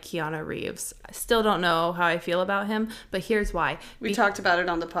like Keanu Reeves. I still don't know how I feel about him, but here's why. We talked about it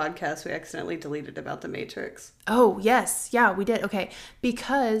on the podcast. We accidentally deleted about The Matrix. Oh, yes. Yeah, we did. Okay.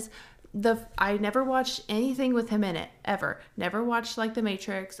 Because... I never watched anything with him in it, ever. Never watched, like, The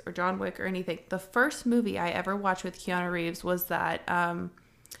Matrix or John Wick or anything. The first movie I ever watched with Keanu Reeves was that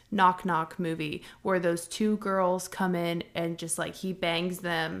Knock Knock movie where those 2 girls come in and just, like, he bangs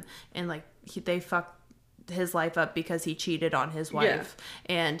them and, like, they fuck his life up because he cheated on his wife.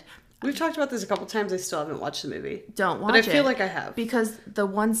 Yeah. And... We've talked about this a couple times. I still haven't watched the movie. Don't watch it. But I feel like I have. Because the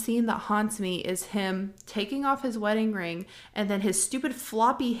one scene that haunts me is him taking off his wedding ring and then his stupid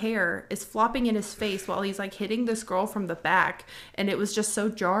floppy hair is flopping in his face while he's, like, hitting this girl from the back. And it was just so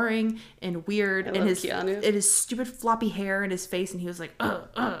jarring and weird. And his stupid floppy hair in his face. And he was like,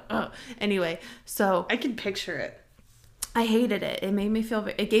 Anyway, so... I can picture it. I hated it. It made me feel...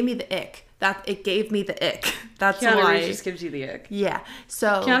 It gave me the ick. It gave me the ick. That's Keanu why. Reeves just gives you the ick. Yeah.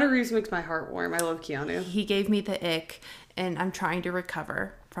 So Keanu Reeves makes my heart warm. I love Keanu. He gave me the ick, and I'm trying to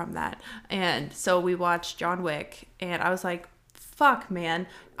recover from that. And so we watched John Wick, and I was like, "Fuck, man!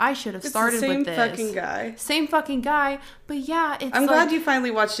 I should have started with this." Same fucking guy. But yeah, I'm glad you finally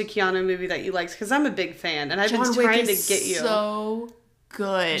watched a Keanu movie that you liked because I'm a big fan, and I've been trying to get you. So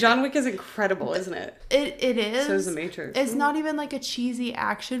good. John Wick is incredible, isn't it? It is. So is The Matrix. It's not even like a cheesy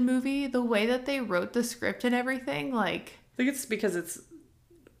action movie. The way that they wrote the script and everything, like... I think it's because it's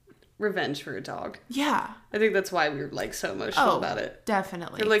revenge for a dog. Yeah. I think that's why we were like so emotional about it.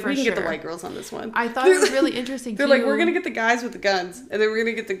 Definitely. They're like, we can get the white girls on this one. I thought it was really interesting They're like, we're going to get the guys with the guns, and then we're going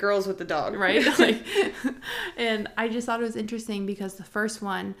to get the girls with the dog. Right? Like, and I just thought it was interesting because the first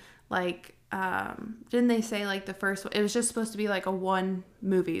one, like, didn't they say like the first one, it was just supposed to be like a one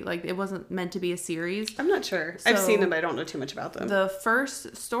movie, like it wasn't meant to be a series. I'm not sure. I've seen them, but I don't know too much about them. The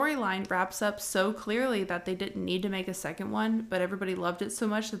first storyline wraps up so clearly that they didn't need to make a second one, but everybody loved it so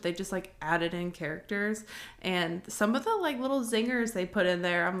much that they just like added in characters, and some of the like little zingers they put in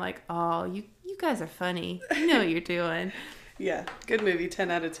there, I'm like, oh, you guys are funny, you know what you're doing. Yeah, good movie, 10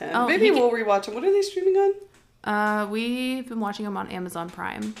 out of 10. Maybe we'll rewatch them. What are they streaming on? We've been watching them on Amazon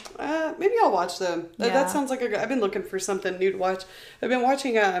Prime. Maybe I'll watch them. That sounds like I've been looking for something new to watch. I've been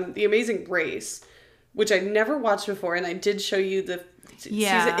watching The Amazing Race, which I never watched before, and I did show you the season.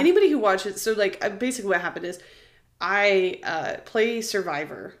 Anybody who watches, so like basically what happened is I play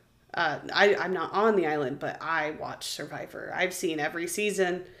Survivor. I'm not on the island, but I watch Survivor. I've seen every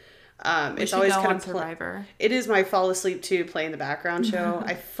season. It's always kind of Survivor. It is my fall asleep to play in the background show.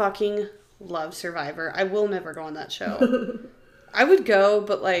 I fucking love Survivor. I will never go on that show. I would go,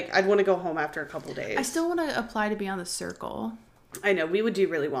 but like I'd want to go home after a couple days. I still want to apply to be on The Circle. I know we would do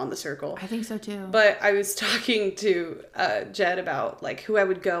really well on The Circle. I think so too. But I was talking to Jed about like who I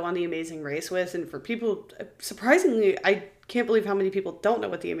would go on The Amazing Race with, and for people, surprisingly, I can't believe how many people don't know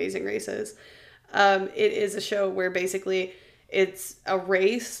what The Amazing Race is. It is a show where basically it's a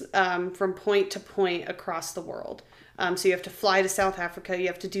race from point to point across the world. So you have to fly to South Africa, you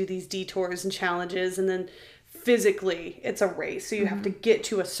have to do these detours and challenges, and then physically it's a race. So you have to get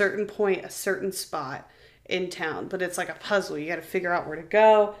to a certain point, a certain spot in town. But it's like a puzzle. You got to figure out where to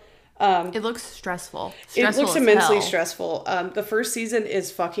go. It looks stressful. It looks immensely stressful. The first season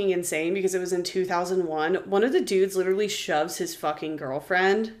is fucking insane because it was in 2001. One of the dudes literally shoves his fucking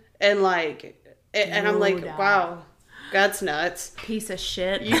girlfriend, and like, and I'm like, wow. That's nuts. Piece of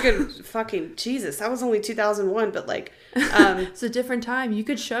shit. You could fucking... Jesus, that was only 2001, but like... it's a different time. You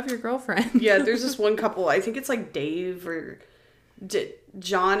could shove your girlfriend. Yeah, there's this one couple. I think it's like Dave or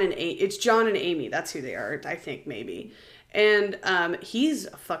John and Amy. It's John and Amy. That's who they are, I think, maybe. And he's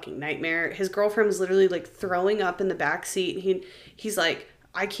a fucking nightmare. His girlfriend was literally like throwing up in the back seat. And he's like,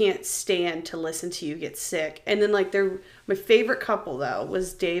 I can't stand to listen to you get sick. And then like my favorite couple, though,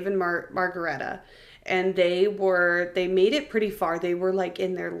 was Dave and Margareta. And they made it pretty far. They were like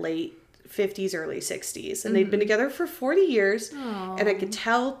in their late 50s, early 60s. And they'd been together for 40 years. Aww. And I could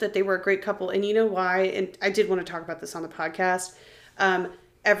tell that they were a great couple. And you know why? And I did want to talk about this on the podcast.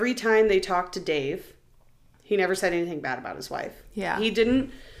 Every time they talked to Dave, he never said anything bad about his wife. Yeah. He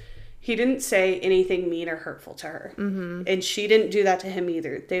didn't say anything mean or hurtful to her. Mm-hmm. And she didn't do that to him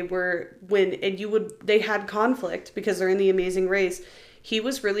either. They had conflict because they're in The Amazing Race. He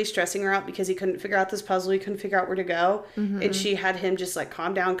was really stressing her out because he couldn't figure out this puzzle. He couldn't figure out where to go. Mm-hmm. And she had him just like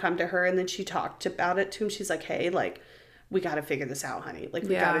calm down, come to her. And then she talked about it to him. She's like, hey, like, we got to figure this out, honey. Like, we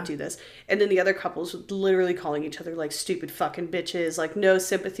got to do this. And then the other couples were literally calling each other like stupid fucking bitches. Like no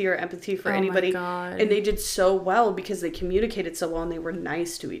sympathy or empathy for anybody. My God. And they did so well because they communicated so well and they were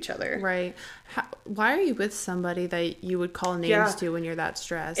nice to each other. Right. Why are you with somebody that you would call names to when you're that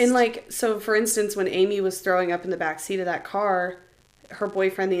stressed? And like, so for instance, when Amy was throwing up in the back seat of that car, her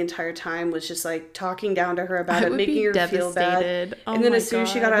boyfriend the entire time was just like talking down to her about it, making her feel bad. Oh, and then as soon as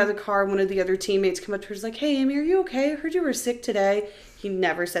she got out of the car, one of the other teammates come up to her, was like, hey, Amy, are you okay? I heard you were sick today. He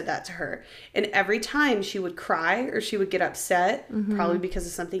never said that to her. And every time she would cry or she would get upset, probably because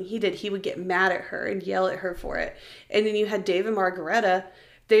of something he did, he would get mad at her and yell at her for it. And then you had Dave and Margareta.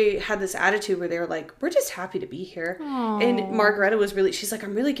 They had this attitude where they were like, we're just happy to be here. Aww. And Margareta was she's like,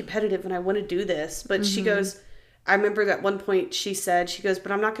 I'm really competitive and I want to do this. But she goes... I remember at one point she goes,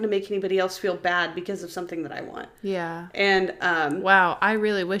 but I'm not going to make anybody else feel bad because of something that I want. Yeah. And, wow. I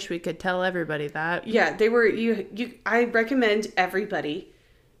really wish we could tell everybody that. Yeah. They were, I recommend everybody,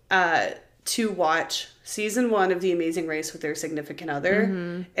 to watch season 1 of The Amazing Race with their significant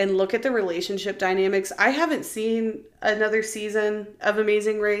other and look at the relationship dynamics. I haven't seen another season of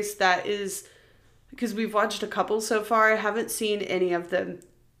Amazing Race that is, because we've watched a couple so far. I haven't seen any of them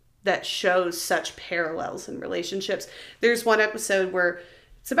that shows such parallels in relationships. There's one episode where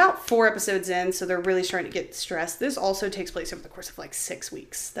it's about 4 episodes in, so they're really starting to get stressed. This also takes place over the course of like 6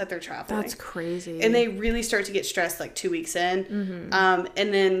 weeks that they're traveling. That's crazy. And they really start to get stressed like 2 weeks in. And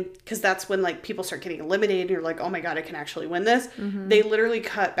then, because that's when like people start getting eliminated and you're like, oh my God, I can actually win this. They literally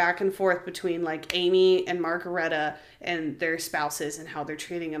cut back and forth between like Amy and Margareta and their spouses and how they're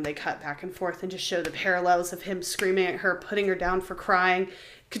treating them. They cut back and forth and just show the parallels of him screaming at her, putting her down for crying.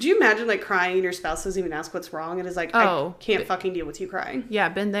 Could you imagine like crying and your spouse doesn't even ask what's wrong and is like, I can't fucking deal with you crying. Yeah,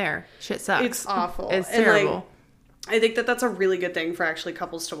 been there. Shit sucks. It's awful. It's terrible. Like, I think that that's a really good thing for actually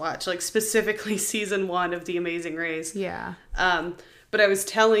couples to watch, like specifically season 1 of The Amazing Race. Yeah. But I was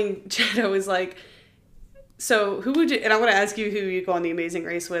telling Jed, I was like, so who would you, and I want to ask you who you go on The Amazing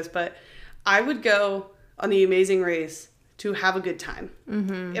Race with, but I would go on The Amazing Race to have a good time.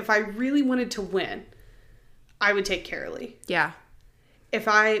 Mm-hmm. If I really wanted to win, I would take Carolee. Yeah.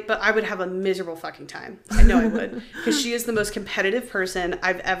 But I would have a miserable fucking time. I know I would. Because she is the most competitive person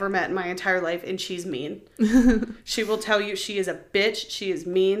I've ever met in my entire life, and she's mean. She will tell you she is a bitch. She is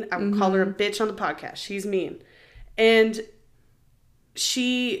mean. I would call her a bitch on the podcast. She's mean. And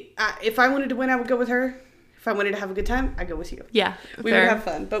if I wanted to win, I would go with her. If I wanted to have a good time, I'd go with you. Yeah. We would have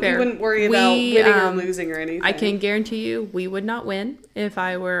fun, but we wouldn't worry about winning or losing or anything. I can guarantee you we would not win if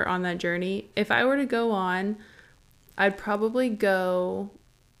I were on that journey. If I were to go on, I'd probably go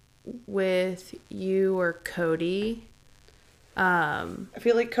with you or Cody. I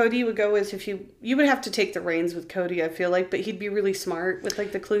feel like Cody would go with, if you would have to take the reins with Cody, I feel like, but he'd be really smart with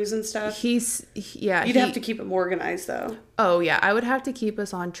like the clues and stuff. You'd have to keep him organized though. Oh yeah, I would have to keep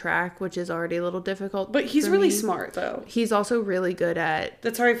us on track, which is already a little difficult. But he's really smart though. He's also really good at.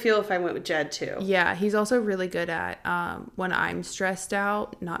 That's how I feel if I went with Jed too. Yeah, he's also really good at when I'm stressed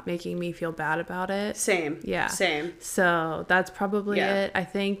out, not making me feel bad about it. Same. Yeah. Same. So that's probably it. I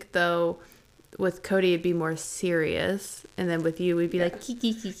think though, with Cody it'd be more serious, and then with you we'd be like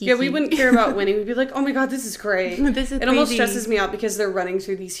kiki. Yeah, we wouldn't care about winning. We'd be like, oh my god, this is great. This is it crazy. Almost stresses me out because they're running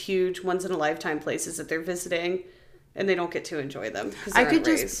through these huge once in a lifetime places that they're visiting, and they don't get to enjoy them.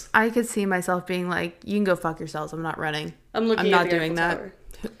 I could see myself being like, you can go fuck yourselves. I'm not running. I'm not doing that. Tower.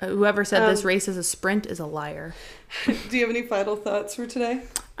 Whoever said this race is a sprint is a liar. Do you have any final thoughts for today?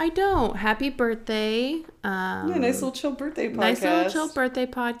 I don't. Happy birthday. Nice little chill birthday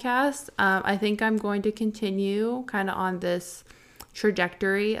podcast. I think I'm going to continue kind of on this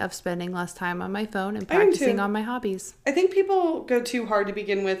trajectory of spending less time on my phone and practicing on my hobbies. I think people go too hard to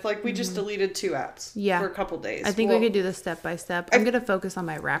begin with. Like, we just deleted 2 apps for a couple days. I think we could do this step by step. I'm going to focus on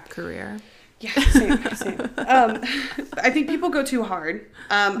my rap career. Yeah, same. I think people go too hard.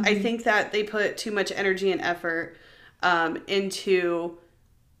 I think that they put too much energy and effort into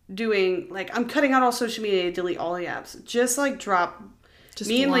doing, like, I'm cutting out all social media, delete all the apps. Just like drop. Do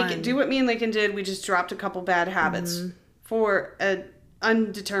what me and Lincoln did. We just dropped a couple bad habits for an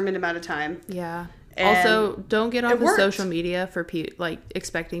undetermined amount of time. Yeah. And also, don't get off of social media for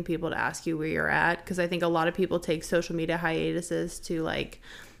expecting people to ask you where you're at, because I think a lot of people take social media hiatuses to like.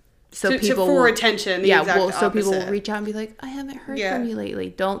 For attention. People will reach out and be like, I haven't heard from you lately.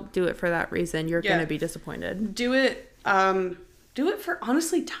 Don't do it for that reason. You're going to be disappointed. Do it for,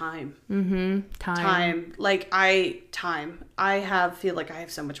 honestly, time. Mm-hmm. Time. Like, I feel like I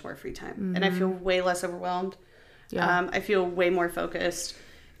have so much more free time. Mm-hmm. And I feel way less overwhelmed. Yeah. I feel way more focused.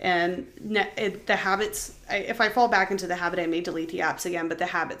 And the habits, if I fall back into the habit, I may delete the apps again, but the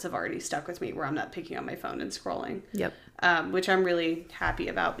habits have already stuck with me where I'm not picking up my phone and scrolling. Yep. Which I'm really happy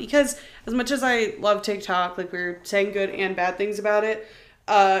about, because as much as I love TikTok, like we were saying good and bad things about it,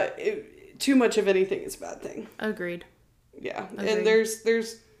 too much of anything is a bad thing. Agreed. Yeah. Agreed. And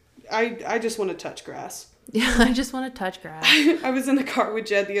I just want to touch grass. Yeah, I just want to touch grass. I was in the car with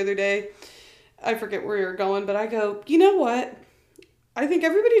Jed the other day. I forget where we were going, but I go, you know what? I think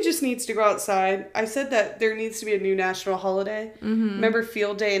everybody just needs to go outside. I said that there needs to be a new national holiday. Mm-hmm. Remember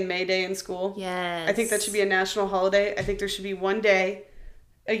Field Day and May Day in school? Yes. I think that should be a national holiday. I think there should be one day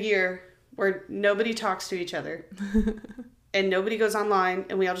a year where nobody talks to each other and nobody goes online,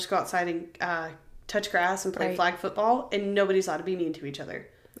 and we all just go outside and touch grass and play flag football, and nobody's allowed to be mean to each other.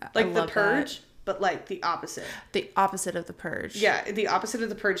 Like the Purge, but like the opposite. The opposite of the Purge. Yeah, the opposite of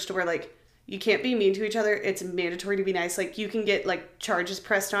the Purge, to where like you can't be mean to each other. It's mandatory to be nice. Like, you can get, like, charges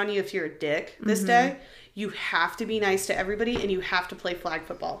pressed on you if you're a dick this day. You have to be nice to everybody, and you have to play flag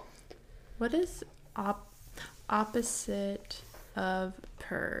football. What is opposite of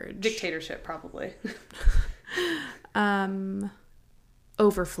Purge? Dictatorship, probably.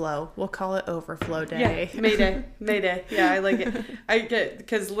 Overflow. We'll call it Overflow Day. Yeah, May Day. Yeah, I like it. I get,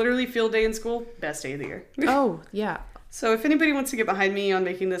 because literally Field Day in school, best day of the year. Oh, yeah. So if anybody wants to get behind me on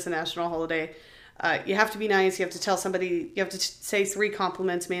making this a national holiday, you have to be nice. You have to tell somebody, you have to say 3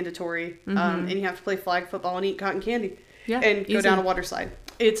 compliments mandatory. And you have to play flag football and eat cotton candy. Yeah. And go down a water slide.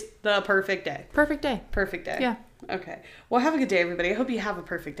 It's the perfect day. Perfect day. Perfect day. Yeah. Okay. Well, have a good day, everybody. I hope you have a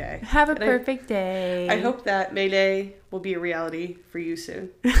perfect day. Have a perfect day. I hope that May Day will be a reality for you soon.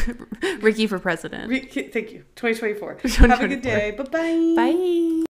 Ricky for president. Thank you. 2024. Have a good day. Bye-bye. Bye.